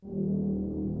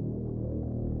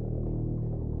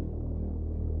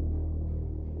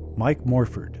Mike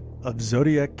Morford of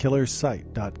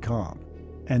ZodiacKillersSite.com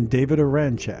and David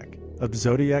Aranchak of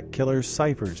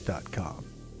ZodiacKillersCiphers.com.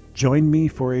 Join me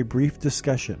for a brief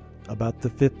discussion about the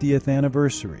 50th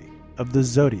anniversary of the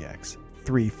Zodiac's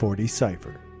 340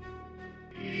 Cipher.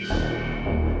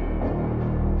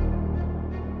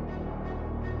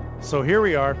 So here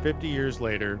we are 50 years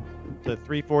later. The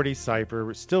 340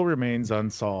 Cipher still remains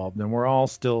unsolved, and we're all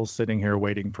still sitting here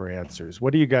waiting for answers.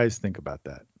 What do you guys think about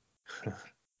that?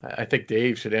 I think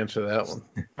Dave should answer that one.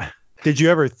 Did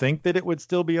you ever think that it would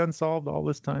still be unsolved all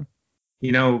this time?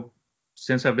 You know,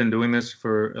 since I've been doing this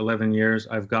for 11 years,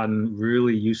 I've gotten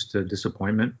really used to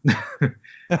disappointment.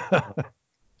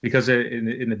 Because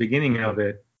in the beginning of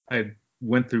it, I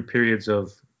went through periods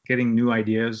of getting new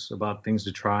ideas about things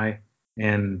to try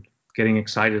and getting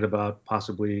excited about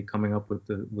possibly coming up with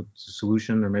the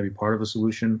solution or maybe part of a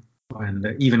solution,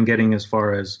 and even getting as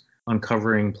far as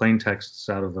uncovering plain texts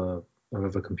out of a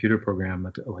computer program,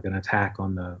 like an attack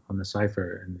on the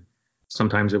cipher. And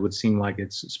sometimes it would seem like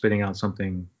it's spitting out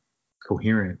something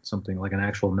coherent, something like an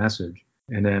actual message.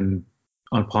 And then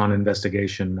upon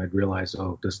investigation, I'd realize,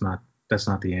 oh, that's not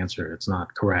the answer. It's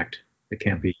not correct. It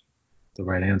can't be the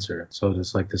right answer. So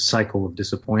it's like this cycle of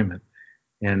disappointment.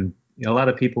 And a lot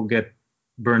of people get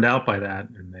burned out by that,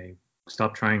 and they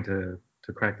stop trying to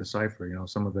crack the cipher. You know,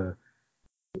 some of the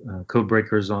code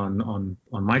breakers on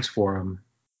Mike's forum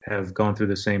have gone through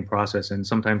the same process, and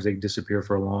sometimes they disappear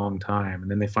for a long time, and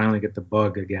then they finally get the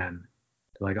bug again.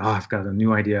 They're like, oh, I've got a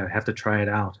new idea. I have to try it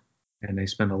out. And they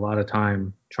spend a lot of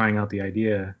time trying out the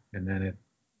idea, and then it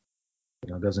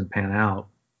doesn't pan out.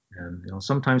 And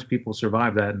sometimes people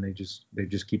survive that, and they just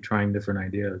keep trying different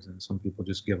ideas, and some people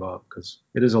just give up because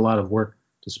it is a lot of work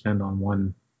to spend on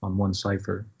one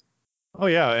cipher. Oh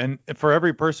yeah, and for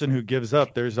every person who gives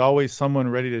up, there's always someone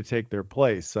ready to take their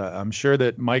place. I'm sure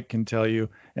that Mike can tell you,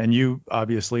 and you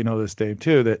obviously know this, Dave,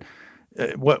 too, that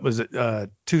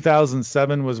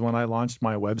 2007 was when I launched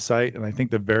my website, and I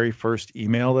think the very first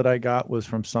email that I got was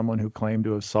from someone who claimed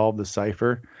to have solved the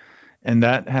cipher. And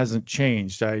that hasn't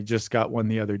changed. I just got one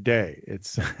the other day.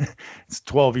 It's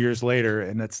 12 years later,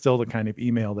 and that's still the kind of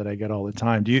email that I get all the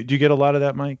time. Do you get a lot of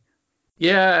that, Mike?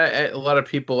 Yeah, a lot of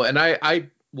people. And I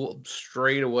will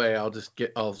straight away,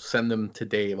 I'll send them to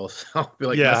Dave. I'll be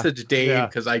like, message Dave,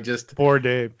 because I just... Poor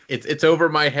Dave. It's over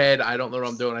my head. I don't know what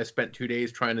I'm doing. I spent 2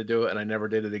 days trying to do it, and I never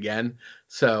did it again.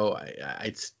 So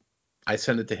I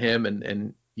send it to him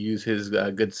and use his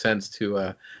good sense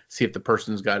to see if the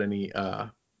person's got any...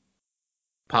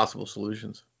 possible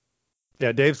solutions.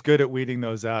 Yeah, Dave's good at weeding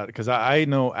those out, because I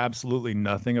know absolutely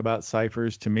nothing about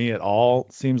ciphers. To me, it all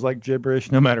seems like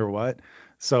gibberish, no matter what.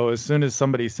 So as soon as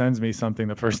somebody sends me something,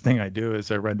 the first thing I do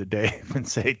is I run to Dave and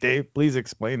say, Dave, please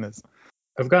explain this.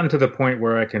 I've gotten to the point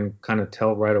where I can kind of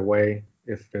tell right away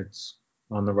if it's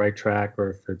on the right track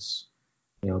or if it's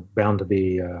bound to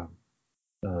be a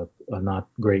not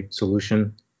great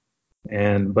solution.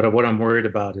 But what I'm worried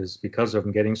about is, because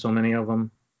I'm getting so many of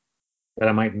them, that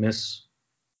I might miss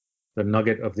the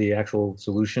nugget of the actual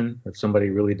solution if somebody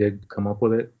really did come up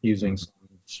with it using some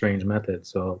strange method.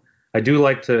 So I do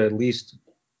like to at least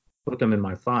put them in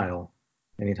my file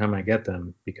anytime I get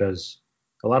them, because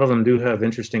a lot of them do have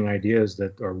interesting ideas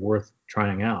that are worth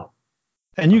trying out.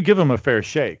 And you give them a fair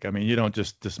shake. I mean, you don't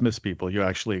just dismiss people. You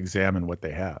actually examine what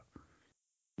they have.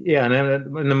 Yeah,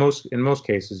 and in most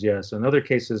cases, yes. In other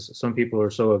cases, some people are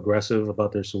so aggressive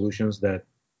about their solutions that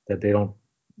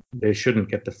they shouldn't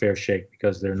get the fair shake,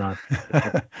 because they're not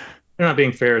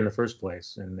being fair in the first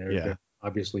place, and they're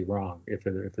obviously wrong. If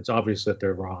it's obvious that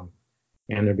they're wrong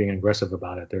and they're being aggressive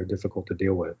about it, they're difficult to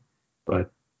deal with.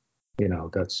 But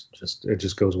it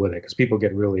just goes with it, because people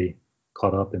get really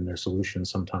caught up in their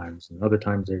solutions sometimes, and other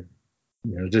times they're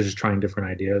just trying different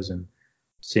ideas and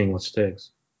seeing what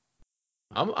sticks.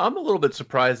 I'm a little bit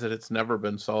surprised that it's never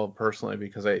been solved personally,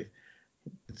 because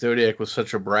Zodiac was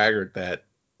such a braggart that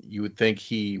you would think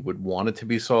he would want it to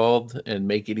be solved and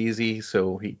make it easy.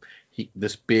 So he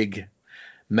this big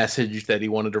message that he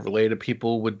wanted to relay to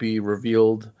people would be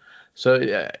revealed. So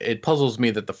it puzzles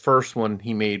me that the first one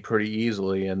he made pretty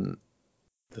easily, and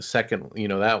the second,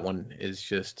 that one is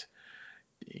just,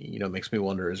 makes me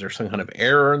wonder, is there some kind of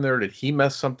error in there? Did he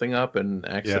mess something up and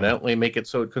accidentally make it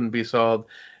so it couldn't be solved?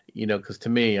 Because to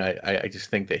me, I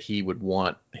just think that he would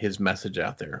want his message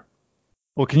out there.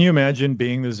 Well, can you imagine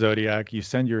being the Zodiac? You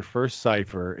send your first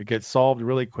cipher, it gets solved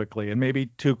really quickly, and maybe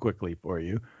too quickly for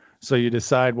you. So you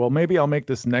decide, well, maybe I'll make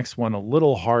this next one a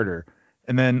little harder.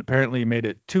 And then apparently he made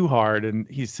it too hard, and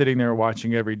he's sitting there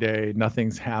watching every day.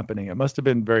 Nothing's happening. It must have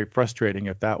been very frustrating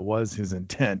if that was his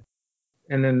intent.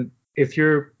 And then if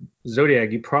you're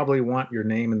Zodiac, you probably want your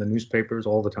name in the newspapers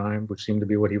all the time, which seemed to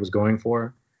be what he was going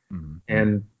for. Mm-hmm.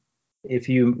 And if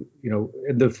in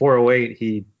the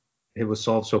 408, it was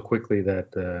solved so quickly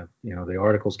that the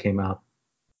articles came out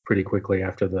pretty quickly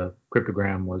after the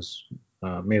cryptogram was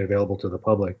made available to the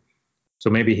public. So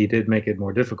maybe he did make it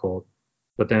more difficult,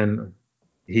 but then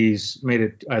he's made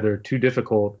it either too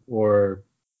difficult or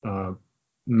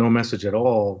no message at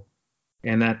all,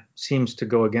 and that seems to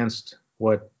go against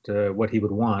what he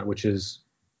would want, which is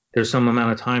there's some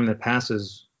amount of time that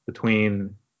passes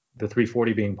between the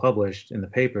 340 being published in the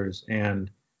papers and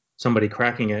somebody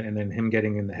cracking it and then him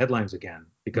getting in the headlines again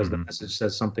because the message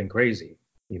says something crazy,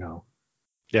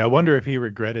 Yeah, I wonder if he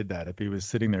regretted that, if he was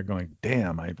sitting there going,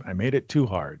 damn, I made it too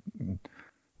hard.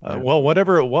 Well,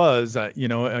 whatever it was, I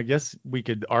guess we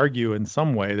could argue in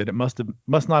some way that it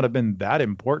must not have been that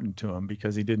important to him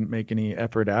because he didn't make any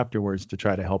effort afterwards to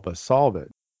try to help us solve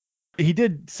it. He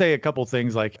did say a couple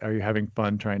things like, are you having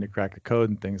fun trying to crack the code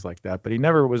and things like that, but he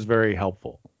never was very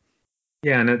helpful.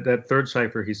 Yeah, and that third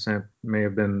cipher he sent may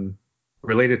have been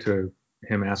related to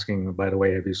him asking, by the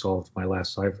way, have you solved my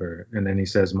last cipher? And then he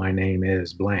says, my name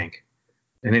is blank.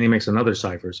 And then he makes another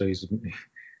cipher, so he's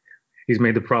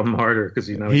made the problem harder because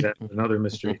he's added another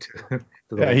mystery to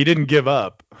yeah, he didn't give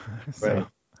up. So. Right.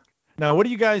 Now, what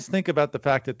do you guys think about the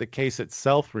fact that the case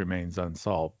itself remains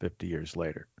unsolved 50 years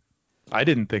later? I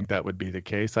didn't think that would be the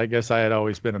case. I guess I had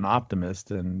always been an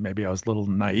optimist and maybe I was a little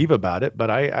naive about it, but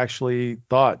I actually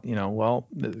thought, well,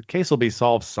 the case will be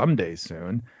solved someday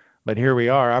soon. But here we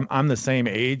are. I'm the same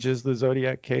age as the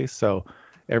Zodiac case, so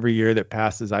every year that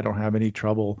passes, I don't have any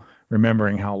trouble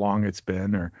remembering how long it's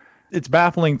been. Or it's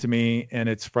baffling to me, and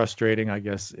it's frustrating. I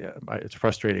guess it's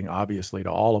frustrating, obviously, to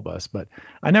all of us. But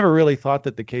I never really thought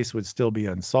that the case would still be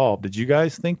unsolved. Did you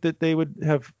guys think that they would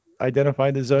have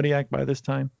identified the Zodiac by this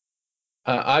time?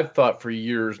 I've thought for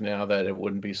years now that it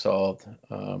wouldn't be solved.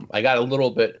 I got a little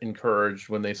bit encouraged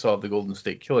when they solved the Golden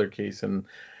State Killer case, and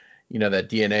that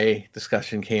DNA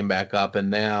discussion came back up, and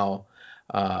now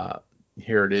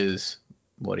here it is,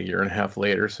 a year and a half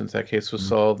later since that case was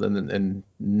solved, and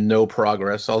no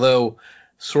progress. Although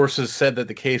sources said that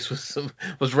the case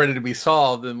was ready to be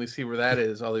solved, and we see where that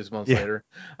is all these months later.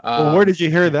 Well, where did you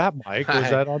hear that, Mike?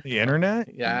 Was that on the internet?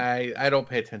 Yeah, I don't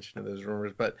pay attention to those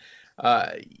rumors, but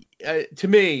to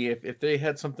me, if they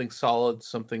had something solid,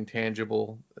 something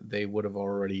tangible, they would have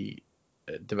already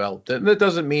developed it. And that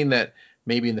doesn't mean that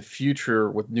maybe in the future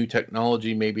with new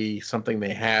technology, maybe something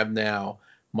they have now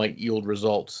might yield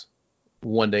results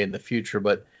one day in the future.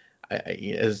 But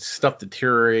as stuff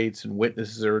deteriorates and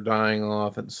witnesses are dying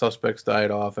off and suspects died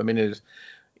off, I mean,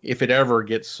 if it ever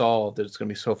gets solved, it's going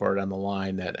to be so far down the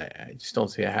line that I just don't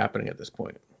see it happening at this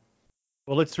point.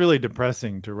 Well, it's really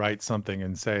depressing to write something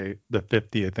and say the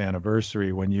 50th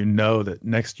anniversary when you know that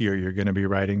next year you're going to be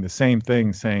writing the same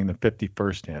thing saying the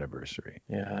 51st anniversary.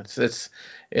 Yeah, it's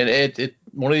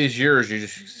one of these years you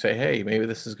just say, hey, maybe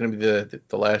this is going to be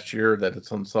the last year that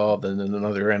it's unsolved, and then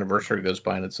another anniversary goes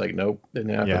by and it's like, nope, didn't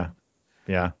happen.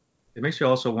 Yeah. It makes you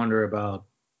also wonder about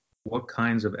what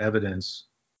kinds of evidence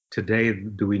today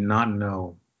do we not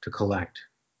know to collect?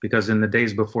 Because in the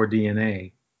days before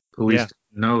DNA, police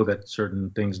know that certain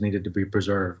things needed to be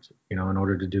preserved, in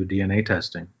order to do DNA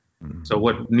testing. Mm-hmm. So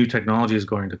what new technology is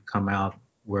going to come out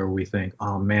where we think,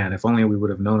 oh man, if only we would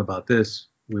have known about this,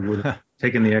 we would have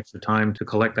taken the extra time to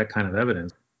collect that kind of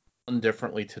evidence.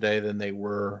 Differently today than they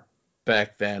were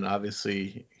back then.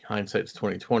 Obviously, hindsight's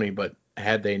 2020, but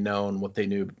had they known what they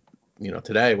knew,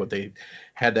 today, what they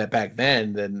had that back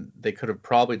then they could have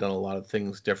probably done a lot of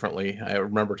things differently. I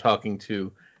remember talking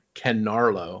to Ken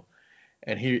Narlow,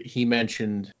 and he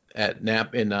mentioned at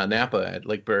Napa at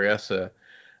Lake Berryessa,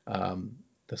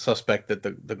 the suspect that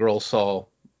the girls saw,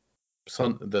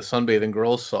 the sunbathing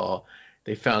girls saw,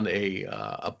 they found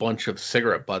a bunch of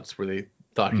cigarette butts where they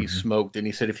thought he smoked, and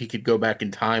he said if he could go back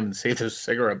in time and save those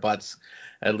cigarette butts,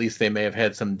 at least they may have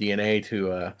had some DNA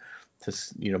to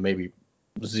maybe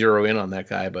zero in on that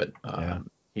guy. But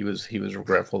he was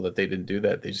regretful that they didn't do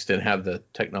that. They just didn't have the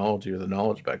technology or the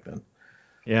knowledge back then.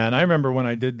 Yeah, and I remember when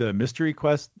I did the Mystery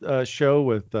Quest show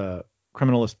with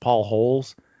criminalist Paul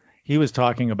Holes, he was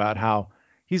talking about how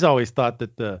he's always thought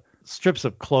that the strips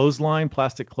of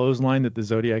plastic clothesline that the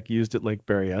Zodiac used at Lake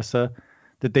Berryessa,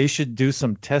 that they should do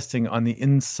some testing on the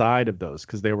inside of those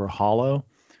because they were hollow.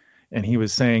 And he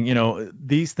was saying,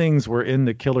 these things were in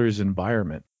the killer's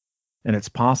environment, and it's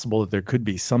possible that there could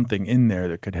be something in there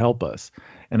that could help us.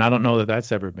 And I don't know that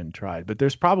that's ever been tried, but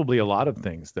there's probably a lot of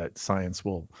things that science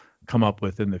will come up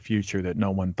with in the future that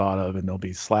no one thought of, and they'll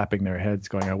be slapping their heads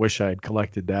going, I wish I had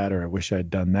collected that, or I wish I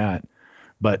had done that.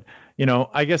 But,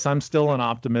 I guess I'm still an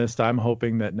optimist. I'm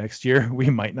hoping that next year we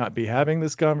might not be having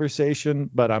this conversation,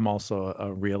 but I'm also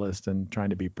a realist and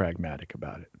trying to be pragmatic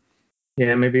about it.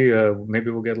 Yeah, maybe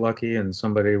we'll get lucky and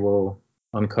somebody will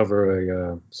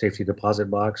uncover a safety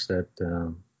deposit box that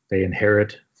they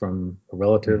inherit from a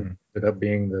relative, ended up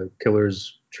being the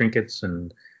killer's trinkets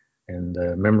and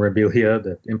memorabilia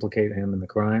that implicate him in the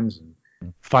crimes.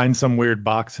 And find some weird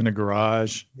box in a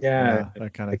garage. Yeah,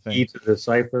 that kind of thing. Key to the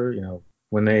cipher.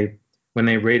 When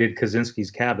they raided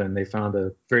Kaczynski's cabin, they found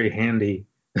a very handy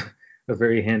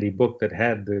book that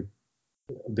had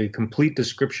the complete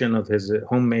description of his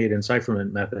homemade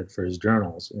encipherment method for his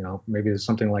journals. Maybe there's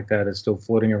something like that is still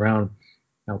floating around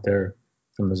out there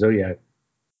from the Zodiac.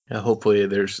 Yeah, hopefully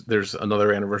there's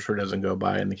another anniversary doesn't go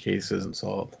by and the case isn't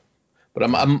solved. But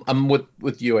I'm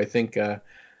with you. I think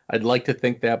I'd like to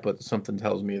think that, but something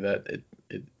tells me that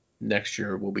it next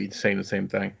year we'll be saying the same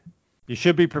thing. You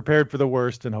should be prepared for the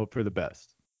worst and hope for the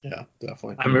best. Yeah,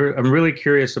 definitely. I'm really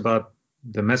curious about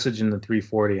the message in the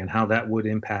 340 and how that would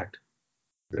impact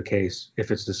the case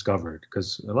if it's discovered,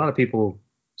 because a lot of people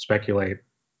speculate,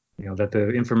 that the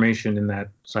information in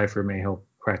that cipher may help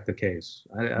crack the case.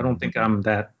 I don't think I'm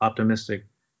that optimistic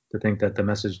to think that the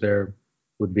message there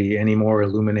would be any more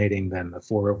illuminating than the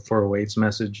 408's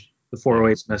message. The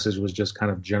 408's message was just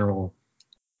kind of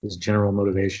his general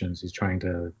motivations.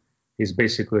 He's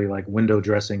basically like window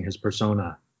dressing his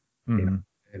persona in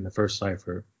the first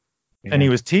cipher. And he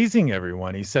was teasing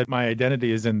everyone. He said, my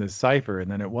identity is in this cipher,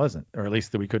 and then it wasn't, or at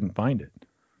least that we couldn't find it.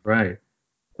 Right.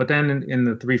 But then in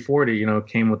the 340, it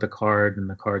came with a card, and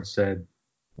the card said,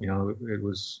 it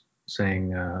was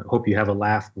saying, hope you have a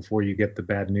laugh before you get the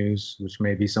bad news, which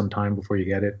may be some time before you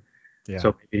get it. Yeah.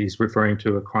 So maybe he's referring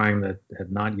to a crime that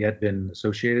had not yet been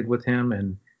associated with him,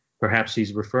 and perhaps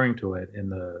he's referring to it in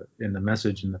the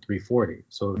message in the 340.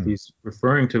 So if he's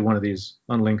referring to one of these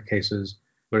unlinked cases,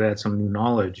 would add some new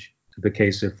knowledge to the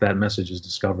case if that message is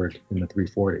discovered in the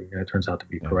 340 and it turns out to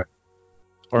be correct.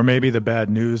 Or maybe the bad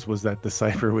news was that the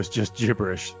cipher was just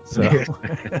gibberish. So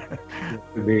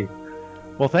could be.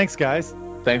 Well, thanks, guys.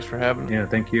 Thanks for having me. Yeah,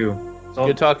 thank you.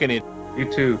 Good talking to you.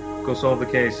 You too. Go solve the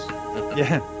case.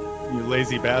 Yeah, you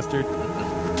lazy bastard.